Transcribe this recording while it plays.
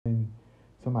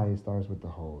somebody starts with the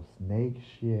whole snake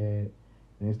shit.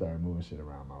 And they started moving shit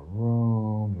around my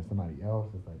room. And somebody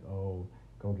else is like, oh,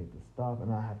 go get the stuff.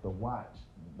 And I have to watch.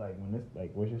 Like, when this,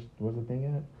 like, what's the thing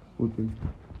at? What thing?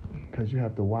 Because you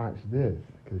have to watch this.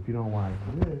 Because if you don't watch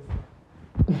this,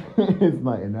 it's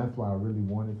like, and that's why I really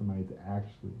wanted somebody to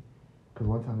actually. Because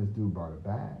one time this dude brought a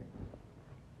bag.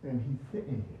 And he's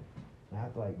sitting here. And I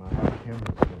have to, like, my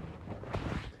camera sitting.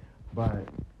 But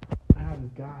I have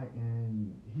this guy,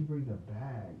 and he brings a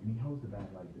bag, and he holds the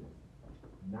bag like this.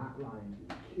 Not lying to you.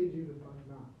 Kid you the fuck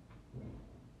not.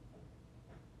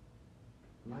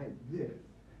 Like this.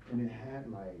 And it had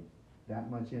like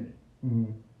that much in it.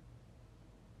 Mm-hmm.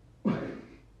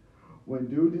 When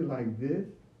dude did like this,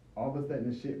 all of a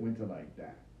sudden the shit went to like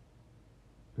that.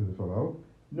 Did it fall out?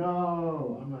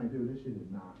 No. I'm like, dude, this shit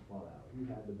did not fall out. He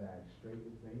had the bag straight in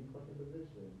the same fucking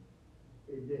position.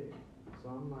 It didn't. So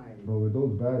I'm like. But with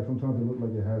those bags, sometimes it looks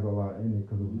like it has a lot in it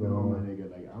because of the. No, my nigga,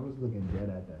 like I was looking dead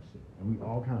at that shit, and we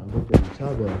all kind of looked at each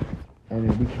other, and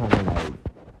then we kind of like,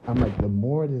 I'm like, the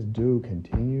more this dude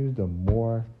continues, the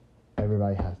more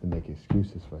everybody has to make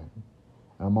excuses for him.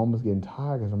 And I'm almost getting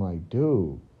tired because I'm like,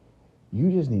 dude,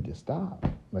 you just need to stop.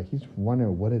 Like he's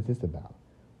wondering, what is this about?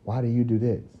 Why do you do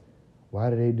this?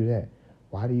 Why do they do that?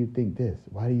 Why do you think this?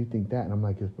 Why do you think that? And I'm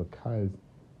like, it's because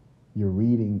you're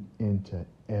reading into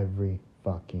every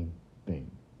fucking thing.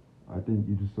 I think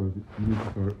you need to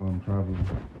start traveling.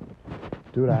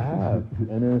 Dude, I have.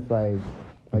 And then it's like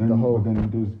then, the whole. But then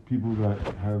there's people that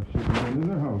have shit in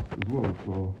their house as well.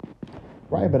 So.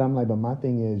 Right, but I'm like, but my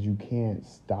thing is, you can't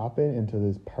stop it until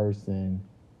this person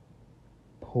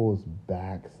pulls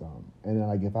back some. And then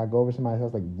like, if I go over to somebody's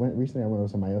house, like recently I went over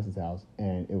to somebody else's house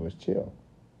and it was chill.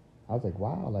 I was like,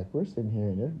 wow, like we're sitting here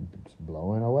and they're just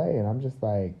blowing away, and I'm just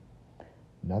like,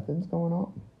 nothing's going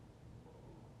on.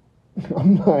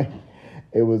 I'm like,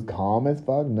 it was calm as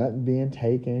fuck, nothing being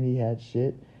taken. He had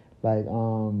shit, like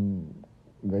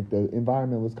the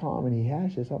environment was calm and he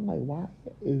had shit. So I'm like, why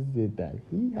is it that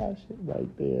he has shit right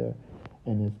there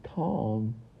and it's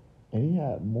calm and he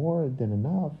had more than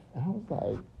enough? And I was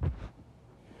like,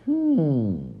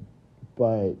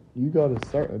 But you go to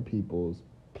certain people's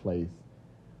place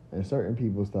and certain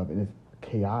people's stuff and it's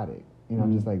chaotic. You know,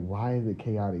 I'm just like, why is it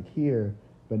chaotic here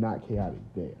but not chaotic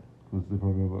there? Because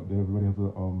everybody has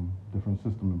a different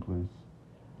system in place.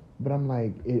 But I'm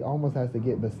like, it almost has to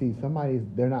get, but see,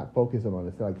 they're not focusing on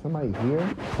it. So like somebody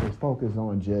here is focused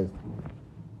on just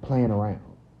playing around.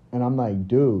 And I'm like,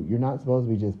 dude, you're not supposed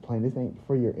to be just playing. This ain't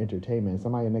for your entertainment.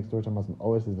 Somebody next door talking about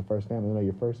oh, this is the first family. No,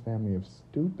 your first family is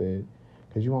stupid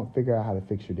because you won't figure out how to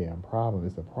fix your damn problem.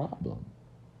 It's a problem.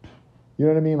 You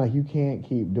know what I mean? Like, you can't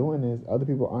keep doing this. Other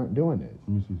people aren't doing this.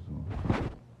 Let me see some.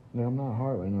 No, I'm not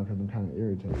hard right now because I'm kind of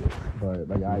irritated. But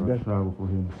like, I just travel for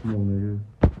here in the snow, nigga.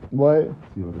 What?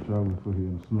 See all the travel for here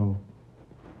in the snow.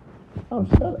 Oh,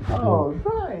 shut up. Oh,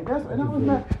 right. And I was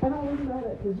mad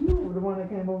at because you were the one that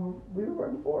came over. We were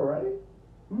right before, right?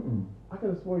 I could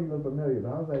have swore you looked familiar,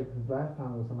 but I was like, because last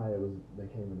time it was somebody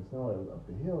that came in the snow that was up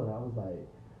the hill, and I was like,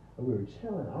 we were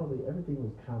chilling. I was like, everything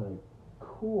was kind of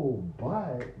cool,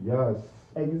 but yes,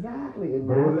 exactly.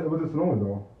 But it wasn't snowing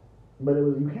though. But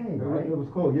you came, right? It was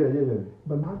cold, yeah.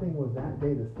 But my thing was that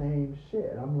day the same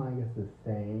shit. I'm like, it's the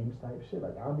same type shit.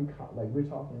 Like I'll be like, we're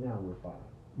talking now, we're fine.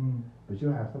 But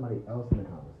you'll have somebody else in the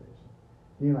conversation.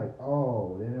 You're like,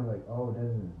 oh, then they're like, oh,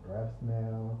 doesn't his breath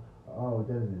smell? Oh,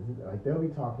 doesn't his, like they'll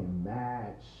be talking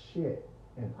mad shit,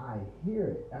 and I hear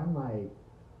it. I'm like,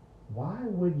 why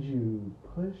would you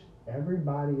push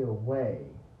everybody away?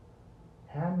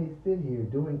 Have me sit here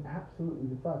doing absolutely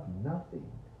the fuck nothing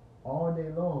all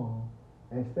day long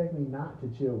and expect me not to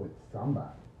chill with somebody.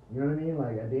 You know what I mean?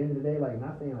 Like, at the end of the day, like,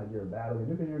 not saying, like, you're a bad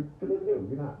looking dude, because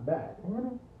you're not bad.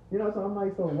 You know, so I'm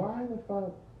like, so why the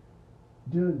fuck,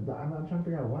 dude, I'm trying to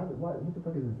figure out, what the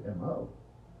fuck is this M.O.?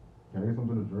 Can I get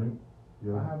something to drink?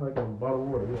 Yeah. I have, like, a bottle of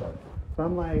water, yeah. So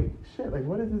I'm like, shit, like,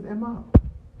 what is this M.O.?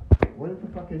 What the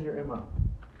fuck is your M.O.?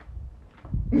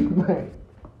 Like,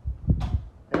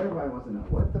 everybody wants to know,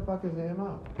 what the fuck is the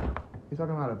M.O.? He's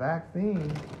talking about a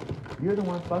vaccine. You're the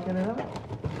one fucking it up.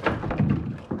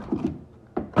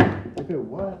 If it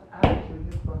was actually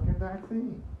his fucking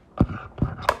vaccine. He's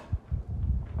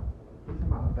talking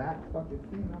about a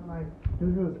vaccine. I'm like,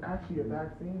 dude, if it was actually a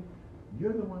vaccine,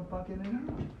 you're the one fucking it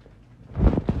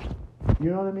up.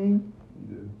 You know what I mean?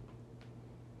 Yeah.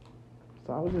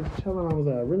 So I was just chilling. I was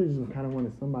like, I really just kind of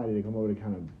wanted somebody to come over to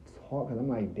kind of talk. Because I'm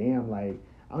like, damn, like,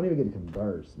 I don't even get to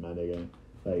converse, my nigga.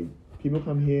 Like, people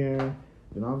come here,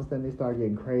 then all of a sudden they start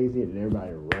getting crazy, and then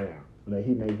everybody run out. Like,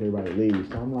 he makes everybody leave.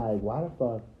 So I'm like, why the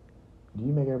fuck do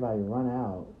you make everybody run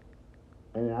out?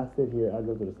 And then I sit here, I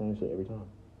go through the same shit every time.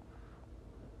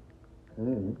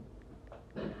 Mm-hmm.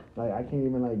 Like I can't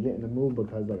even like get in the mood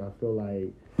because like I feel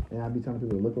like, and I be telling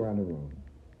people to look around the room.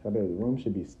 So I be like, the room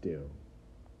should be still.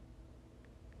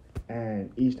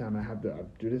 And each time I have to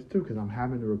do this too because I'm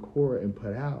having to record and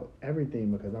put out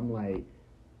everything because I'm like,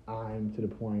 I'm to the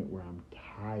point where I'm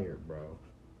tired, bro.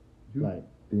 You like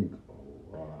think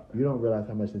a lot. You don't realize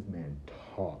how much this man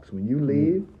talks. When you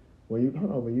leave, when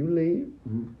you leave,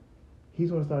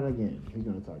 he's gonna start again. He's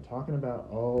gonna start talking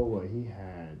about well he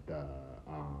had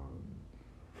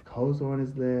coats on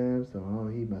his lips, so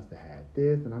he must have had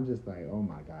this, and I'm just like, oh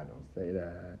my God, don't say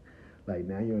that. Like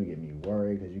now you're gonna get me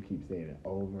worried because you keep saying it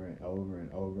over and over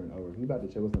and over and over. If you about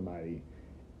to chill with somebody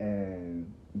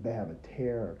and they have a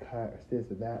tear or cut or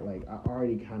this or that, like I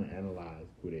already kind of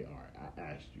analyzed who they are. I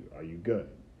asked you, are you good?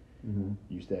 Mm-hmm.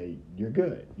 You say you're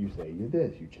good. You say you're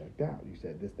this. You checked out. You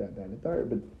said this, that, and the third.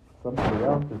 But somebody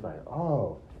else is like,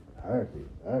 oh, herpes.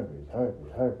 And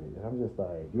I'm just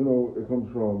like, you know, it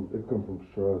comes from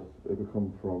stress. It could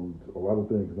come from a lot of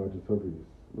things, not just herpes.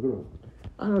 Look at us.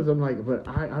 I know. So I'm like, but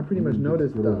I pretty much know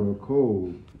this stuff. There was a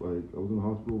cold. Like I was in the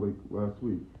hospital like last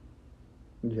week.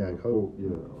 Yeah, cold.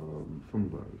 Yeah, funny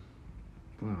virus.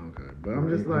 Oh, okay. But I'm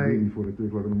just like, before 3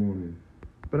 o'clock in the morning.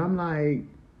 But I'm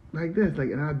like this,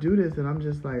 like, and I do this, and I'm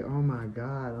just like, oh my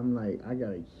God, I'm like, I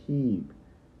gotta keep.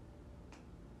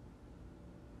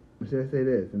 Should I say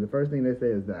this? And the first thing they say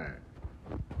is that.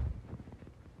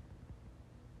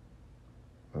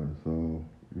 Alright, so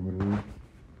you want to leave?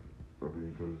 I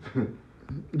mean, because.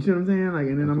 You see what I'm saying? Like,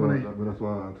 and then that's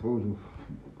why I told you.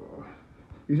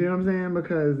 You see what I'm saying?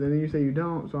 Because and then you say you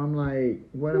don't, so I'm like,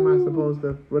 what am I supposed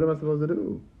to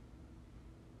do?